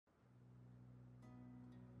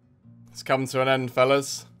It's come to an end,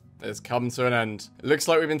 fellas. It's come to an end. It looks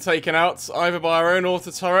like we've been taken out either by our own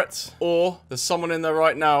auto turret or there's someone in there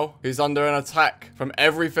right now who's under an attack from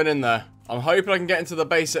everything in there. I'm hoping I can get into the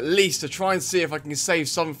base at least to try and see if I can save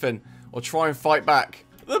something or try and fight back.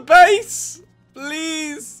 The base!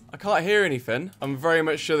 Please! I can't hear anything. I'm very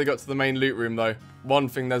much sure they got to the main loot room though. One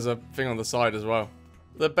thing, there's a thing on the side as well.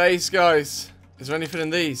 The base, guys. Is there anything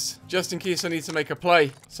in these? Just in case I need to make a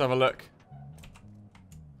play. Let's have a look.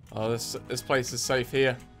 Oh, this place is safe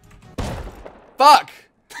here. Fuck!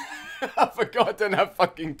 I forgot I don't have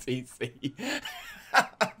fucking TC.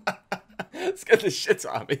 Scared the shit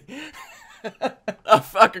out of me. Oh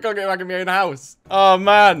fuck, I can't get back in my own house. Oh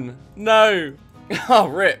man, no. Oh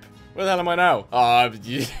rip. Where the hell am I now? Oh,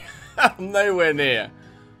 I'm nowhere near.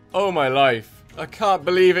 Oh my life. I can't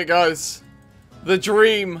believe it, guys. The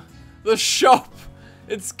dream. The shop.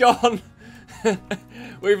 It's gone.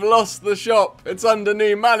 We've lost the shop. It's under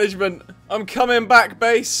new management. I'm coming back,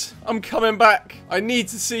 base. I'm coming back. I need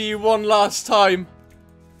to see you one last time.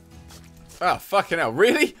 Ah, fucking hell.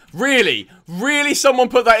 Really? Really? Really someone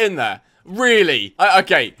put that in there? Really?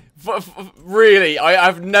 Okay. Really?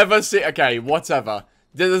 I've never seen... Okay, whatever.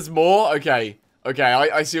 There's more? Okay. Okay,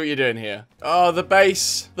 I see what you're doing here. Oh, the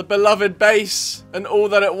base. The beloved base. And all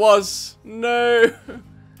that it was. No.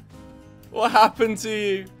 What happened to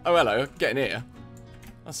you? Oh, hello. Getting here.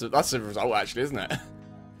 That's a result, actually, isn't it?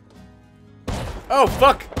 Oh,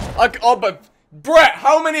 fuck. Oh, but... Brett,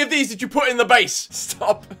 how many of these did you put in the base?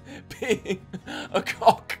 Stop being a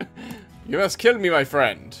cock. You must kill me, my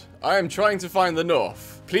friend. I am trying to find the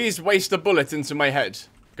north. Please waste a bullet into my head.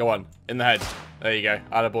 Go on. In the head. There you go.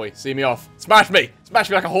 Attaboy. See me off. Smash me. Smash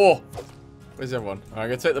me like a whore. Where's everyone? All right, I'm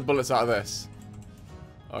going to take the bullets out of this.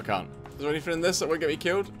 Oh, I can't. Is there anything in this that won't get me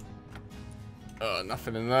killed? Oh,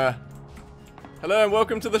 nothing in there. Hello and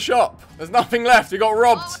welcome to the shop. There's nothing left. We got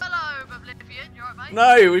robbed. Oh, hello, Oblivion. You alright,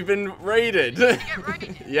 mate? No, we've been raided. Did you get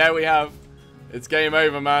raided? Yeah, we have. It's game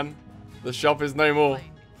over, man. The shop is no more. Wait,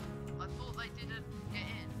 I thought they didn't get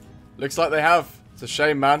in. Looks like they have. It's a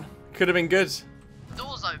shame, man. Could have been good.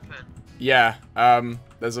 Doors open. Yeah.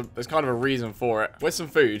 There's kind of a reason for it. Where's some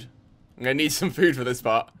food? I'm gonna need some food for this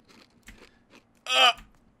part.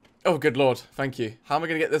 Oh, good lord. Thank you. How am I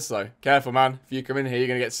gonna get this, though? Careful, man. If you come in here, you're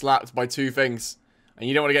gonna get slapped by two things. And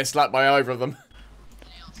you don't want to get slapped by either of them.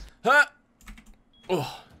 Huh?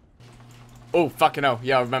 Oh. Oh, fucking hell.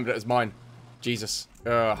 Yeah, I remembered it was mine. Jesus.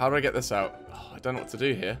 How do I get this out? Oh, I don't know what to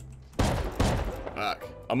do here. Fuck.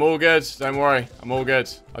 I'm all good. Don't worry. I'm all good.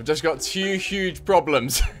 I've just got two huge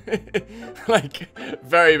problems. Like,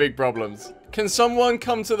 very big problems. Can someone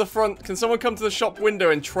come to the front? Can someone come to the shop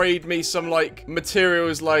window and trade me some, like,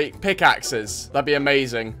 materials like pickaxes? That'd be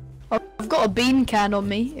amazing. I've got a bean can on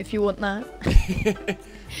me, if you want that.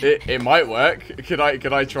 It might work. Could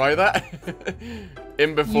I try that?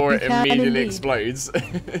 In before it immediately explodes.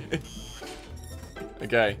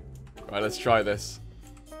 Okay. Right, let's try this.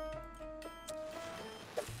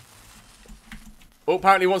 Oh,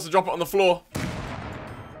 apparently wants to drop it on the floor.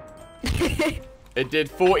 It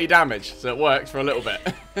did 40 damage, so it worked for a little bit.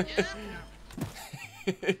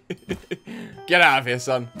 Get out of here,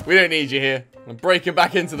 son. We don't need you here. I'm breaking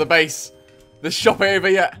back into the base. The shop over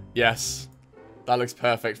yet? Yes. That looks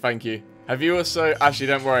perfect, thank you. Have you also... Actually,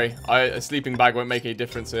 don't worry. A sleeping bag won't make any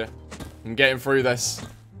difference here. I'm getting through this.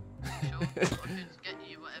 Sure, I can get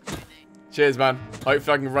you whatever you need. Cheers, man.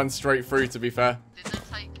 Hopefully I can run straight through, to be fair. Did they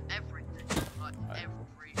take everything? Like,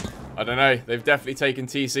 everything? I don't know. They've definitely taken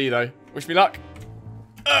TC, though. Wish me luck.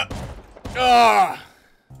 Ah!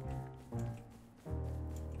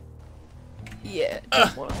 Yeah.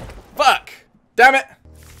 Fuck! Damn it!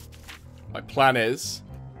 My plan is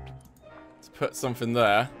to put something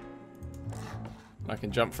there. I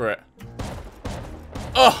can jump through it.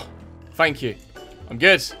 Oh! Thank you. I'm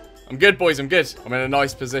good. I'm good, boys. I'm good. I'm in a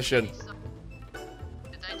nice position.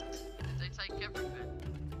 Did they take everything?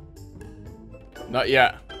 Not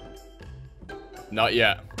yet. Not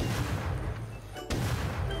yet.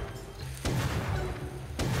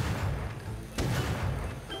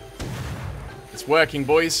 It's working,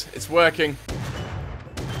 boys. It's working.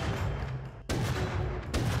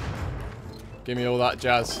 Give me all that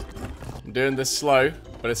jazz. I'm doing this slow,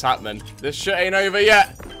 but it's happening. This shit ain't over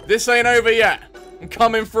yet. This ain't over yet. I'm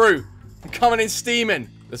coming through. I'm coming in steaming.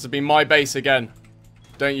 This will be my base again.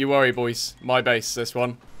 Don't you worry, boys. My base, this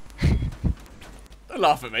one. Don't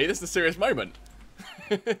laugh at me. This is a serious moment.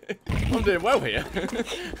 I'm doing well here.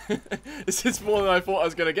 This is more than I thought I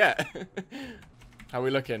was going to get. How are we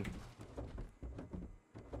looking?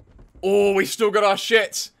 Oh, we've still got our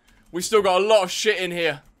shit. We've still got a lot of shit in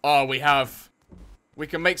here. Oh, we have. We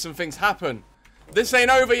can make some things happen. This ain't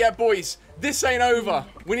over yet, boys. This ain't over.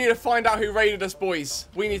 We need to find out who raided us, boys.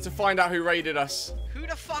 We need to find out who raided us. Who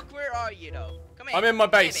the fuck, where are you, though? Come here. I'm in my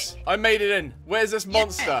base. I made it in. Where's this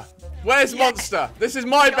monster? Yes. Where's Yes. Monster? This is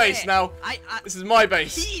my Come base here. now. This is my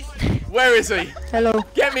base. Jeez. Where is he? Hello.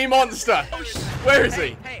 Get me Monster. Oh, shit. Where is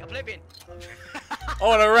he? Hey, Oblivion. I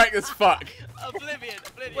want to wreck this fuck. Oblivion.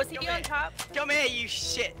 Was he come on here. top? Come here, you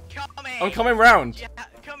shit. Come here. I'm coming round. Yeah,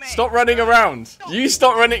 come here. Stop running around. You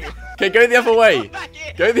stop running. Okay, go the other way. Come back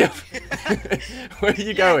here. Go the other. Where are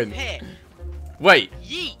you going? Here. Wait.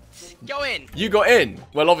 Yeet. Go in. You got in.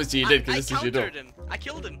 Well, obviously you did because this is your door. countered him. I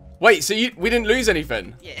killed him. Wait, so we didn't lose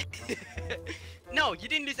anything? Yeah. No, you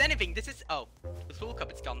didn't lose anything. This is... Oh. The tool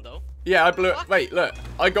cupboard's gone, though. Yeah, I blew it. Fuck. Wait, look.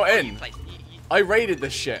 I got You in. placed- you- I raided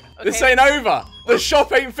this shit. This Okay. ain't over. The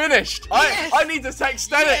shop ain't finished. Yes. I need to text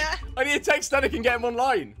Static. Yeah. I need to text Static and get him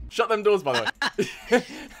online. Shut them doors, by the way.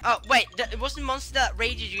 Oh, wait. It wasn't Monster that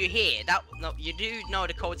raided you here. No, you do know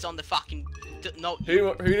the code's on the fucking... No.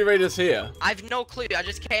 Who did raid us here? I've no clue. I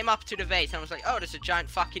just came up to the base and I was like, oh, there's a giant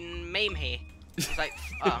fucking meme here. I was like,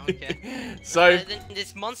 oh, okay. So, Then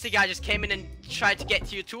this monster guy just came in and tried to get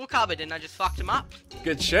to your tool cupboard and I just fucked him up.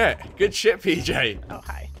 good shit. Good shit, PJ. Oh,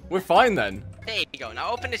 hi. We're fine then. There you go.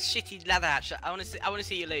 Now open this shitty leather hatch. I want to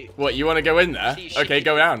see your loot. What, you want to go in there? See, Okay, shitty.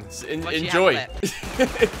 go down. What do you Enjoy.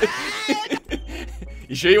 have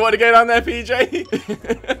You sure you want to go down there,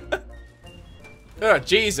 PJ? Oh,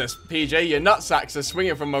 Jesus, PJ, your nutsacks are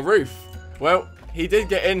swinging from my roof. Well, he did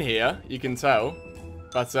get in here, you can tell.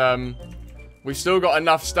 But, we've still got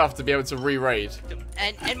enough stuff to be able to re-raid.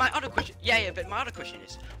 And my other question, but my other question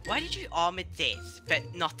is, why did you armor this, but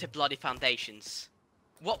not the bloody foundations?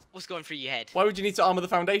 What was going through your head? Why would you need to armor the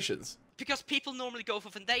foundations? Because people normally go for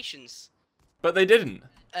foundations. But they didn't.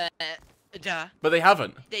 Duh. But they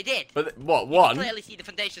haven't. They did. But, what, You one? clearly see the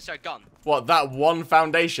foundations are gone. What, that one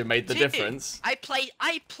foundation made the Two. difference? I placed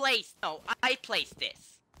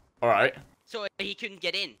this. Alright. So he couldn't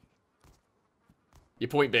get in. Your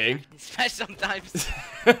point being? Sometimes.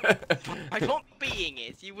 My point being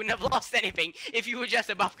is, you wouldn't have lost anything if you would just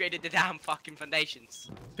have upgraded the damn fucking foundations.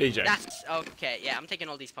 PJ. That's okay. Yeah, I'm taking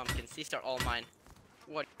all these pumpkins. These are all mine.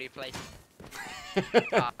 What do you place?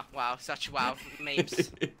 Wow, such wow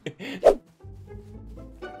memes.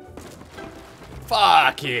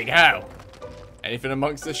 Fucking hell. Anything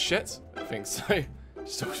amongst this shit? I think so.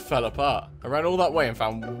 Just all fell apart. I ran all that way and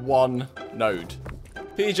found one node.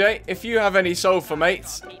 PJ, if you have any sulfur,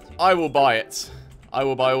 mates, I will buy it. I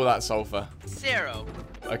will buy all that sulfur. 0.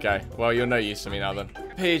 Okay, well, you're no use to me now then.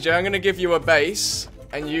 PJ, I'm going to give you a base,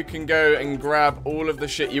 and you can go and grab all of the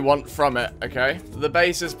shit you want from it, okay? The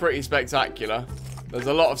base is pretty spectacular. There's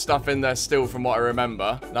a lot of stuff in there still from what I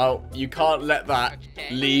remember. Now, you can't let that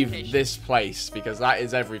leave this place, because that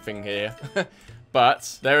is everything here.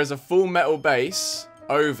 But there is a full metal base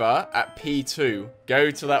over at P2.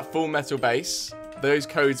 Go to that full metal base. Those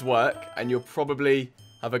codes work, and you'll probably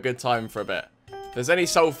have a good time for a bit. If there's any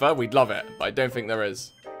sulfur, we'd love it, but I don't think there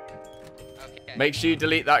is. Okay. Make sure you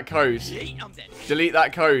delete that code. Yeet, I'm dead. Delete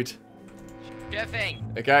that code. Sure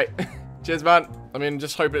thing. Okay. Cheers, man. I mean,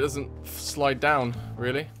 just hope it doesn't slide down,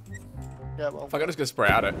 really. Yeah, well. Fuck, I'm just gonna spray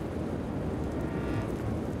at it.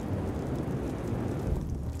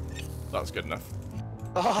 That was good enough.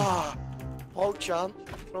 Ah! Pog champ.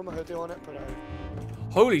 Throw my hoodie on it, put it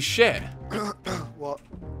Holy shit. out. What?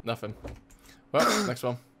 Nothing. Well, next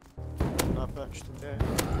one. Not much today.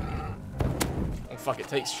 Oh, fuck, it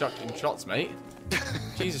takes fucking shots, mate.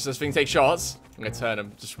 Jesus, this thing takes shots. I'm gonna turn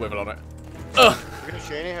him, just swivel on it. Ugh! I've got a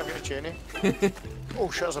chainy, I've got a chainy. Oh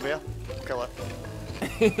shit, there's a bear. Kill it.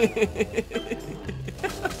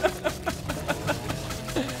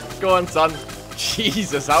 Go on, son.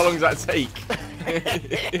 Jesus, how long does that take?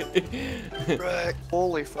 Right.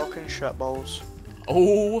 Holy fucking shitballs.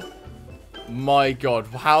 Oh my god,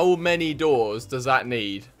 how many doors does that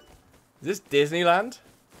need? Is this Disneyland?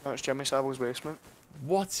 That's Jimmy Savile's basement.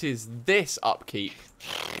 What is this upkeep?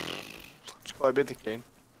 It's gotta be the cane.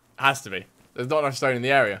 Has to be. There's not enough stone in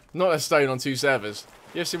the area. Not enough stone on 2 servers.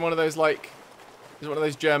 You ever seen one of those, like, there's one of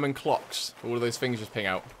those German clocks? All of those things just ping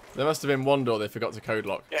out. There must have been one door they forgot to code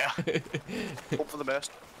lock. Yeah. Hope for the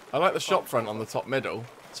best. I like the shop front on the top middle.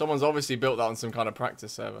 Someone's obviously built that on some kind of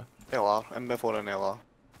practice server. LR, in before an LR.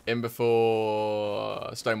 In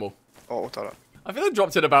before Stonewall. Auto turret. I feel I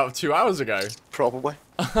dropped it about 2 hours ago. Probably.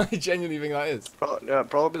 I genuinely think that is.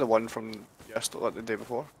 Probably the one from yesterday, like the day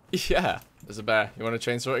before. Yeah. There's a bear. You want to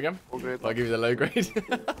chainsaw it again? Low grade. I'll give you the low grade.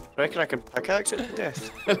 Reckon I can pickaxe it to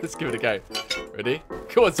death. Let's give it a go. Ready?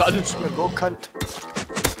 Come on, son. Just gonna go, cunt.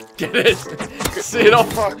 Get it. See it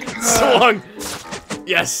off. Fuck. Swung.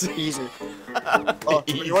 Yes. Easy. Oh,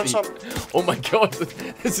 you want Easy. some? Oh my god,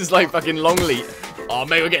 this is like fucking Longleat. Oh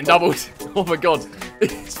mate, we're getting doubled. Oh my god,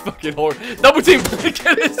 it's fucking horrible. Double team. Look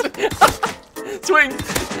at this. Swing,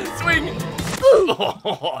 swing.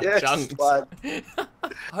 Oh, Yes, chunks. lad.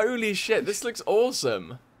 Holy shit, this looks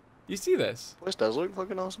awesome. You see this? This does look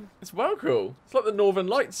fucking awesome. It's well cool. It's like the Northern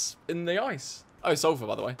Lights in the ice. Oh, sulfur,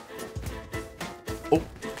 by the way. Oh,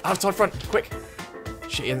 outside front, quick.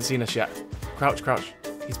 Shit, he hasn't seen us yet. Crouch, crouch.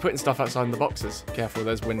 He's putting stuff outside in the boxes. Careful,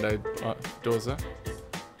 there's window doors there.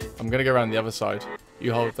 I'm gonna go around the other side.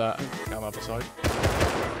 You hold that. Go on the other side.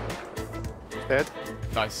 Dead.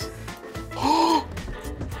 Nice.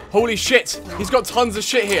 Holy shit! He's got tons of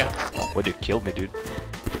shit here. Why'd you kill me, dude?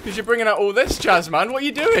 Because you're bringing out all this, Chaz, man. What are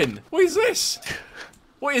you doing? What is this?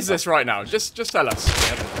 What is this right now? Just tell us.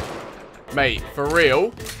 Mate, for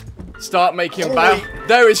real. Start making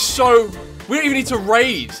There is so... We don't even need to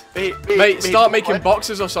raid. Mate, start making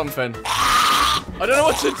boxes or something. I don't know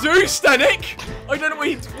what to do, Stanek. I don't know.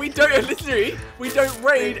 We don't literally. We don't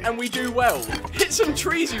raid and we do well. Hit some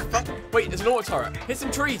trees, you fuck. Wait, there's an auto turret. Hit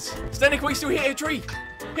some trees. Stanek, we still hit a tree.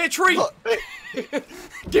 Hit a tree.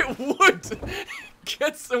 Get wood.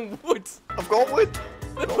 Get some wood. I've got wood.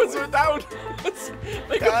 Let's put some down. Let's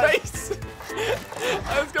make a base.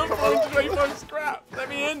 Let's go 425 scrap. Let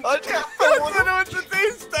me in. I don't know what to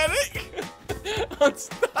do, Stanek. I'm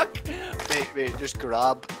stuck. Mate, just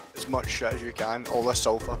grab as much shit as you can. All this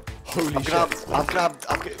sulfur. Holy shit. I've got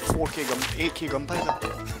 8k gunpowder.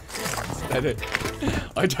 Stanek.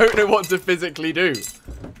 I don't know what to physically do.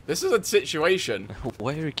 This is a situation.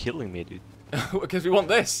 Why are you killing me, dude? Because we want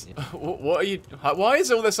this. What are you? Why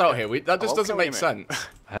is all this out here? That just doesn't make sense.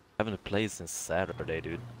 I haven't played since Saturday,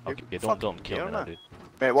 dude. Okay, don't kill me now, dude.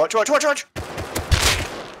 Mate, watch.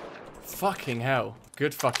 Fucking hell.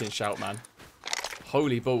 Good fucking shout, man.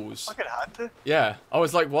 Holy balls. Fucking had to. Yeah. I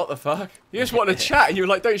was like, what the fuck? You just wanted to chat and you were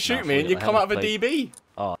like, don't shoot me, and you come out of a DB.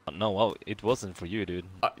 Oh, no, well, it wasn't for you, dude.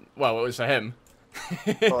 Well, it was for him.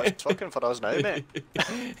 Well, it's fucking for us now, mate.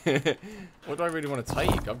 What do I really want to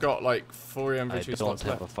take? I've got like 4 I MV2 don't slots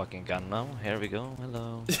have left. a fucking gun now. Here we go.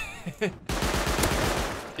 Hello.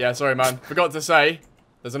 Yeah, sorry, man. Forgot to say,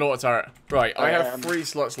 there's an auto turret. Right, I have 3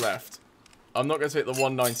 slots left. I'm not going to take the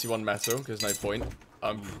 191 metal, because no point.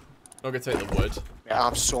 I'm not going to take the wood. Mate, I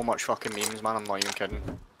have so much fucking memes, man. I'm not even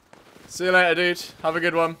kidding. See you later, dude. Have a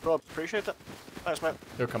good one. Bro, appreciate it. Thanks, mate.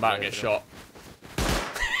 He'll come out and get shot.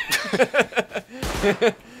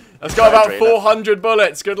 That's got about 400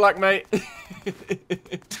 bullets. Good luck, mate.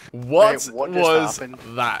 What was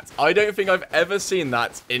that? I don't think I've ever seen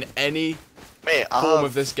that in any form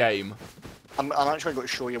of this game. I'm actually going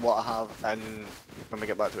to show you what I have and when we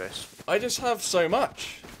get back to this. I just have so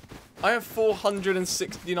much. I have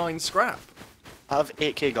 469 scrap. I have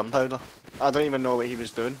 8k gunpowder. I don't even know what he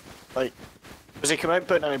was doing. Like, was he coming out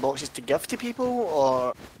putting any boxes to give to people,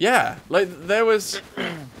 or...? Yeah, like, there was...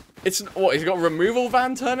 It's... What, he's got a removal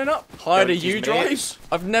van turning up? Hired a U-drive?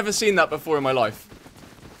 I've never seen that before in my life.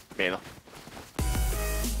 Me either.